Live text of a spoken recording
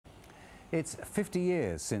It's 50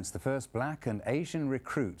 years since the first black and Asian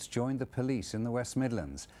recruits joined the police in the West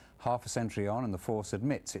Midlands. Half a century on, and the force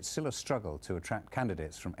admits it's still a struggle to attract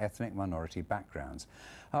candidates from ethnic minority backgrounds.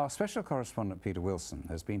 Our special correspondent Peter Wilson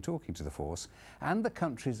has been talking to the force and the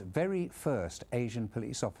country's very first Asian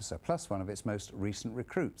police officer, plus one of its most recent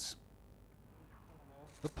recruits.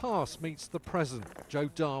 The past meets the present.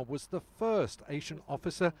 Daar was the first Asian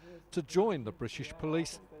officer to join the British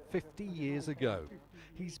police 50 years ago.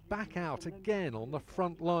 He's back out again on the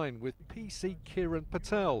front line with PC Kiran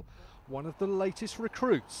Patel, one of the latest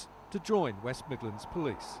recruits to join West Midlands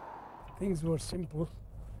Police. Things were simple.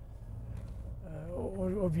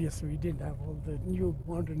 Obviously, we didn't have all the new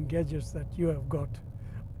modern gadgets that you have got.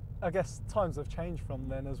 I guess times have changed from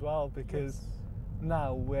then as well, because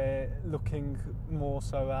now we're looking more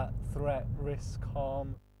so at threat, risk,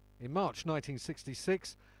 harm. In March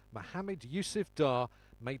 1966, Mohammed Yusuf Daar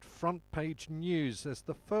made front-page news as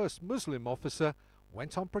the first Muslim officer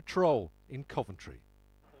went on patrol in Coventry.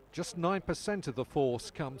 Just 9% of the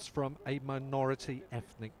force comes from a minority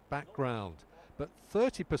ethnic background, but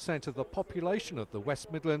 30% of the population of the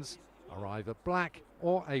West Midlands are either black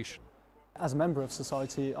or Asian. As a member of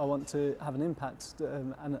society, I want to have an impact,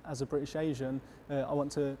 and as a British Asian, I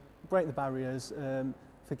want to break the barriers,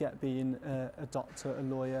 forget being a doctor, a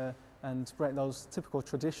lawyer, and break those typical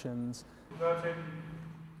traditions.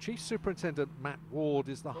 Chief Superintendent Matt Ward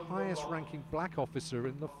is the highest ranking black officer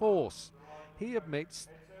in the force. He admits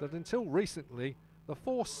that until recently, the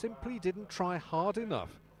force simply didn't try hard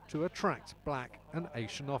enough to attract black and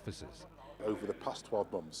Asian officers. Over the past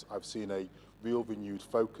 12 months, I've seen a real renewed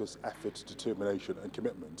focus, effort, determination and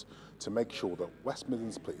commitment to make sure that West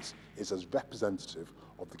Midlands Police is as representative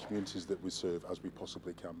of the communities that we serve as we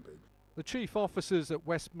possibly can be. The chief officers at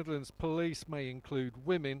West Midlands Police may include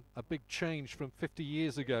women, a big change from 50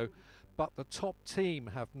 years ago, but the top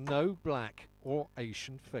team have no black or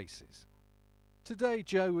Asian faces. Today,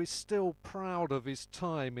 Joe is still proud of his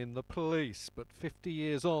time in the police, but 50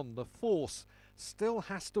 years on, the force still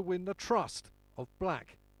has to win the trust of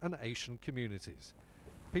black and Asian communities.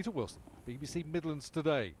 Peter Wilson, BBC Midlands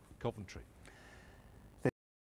Today, Coventry.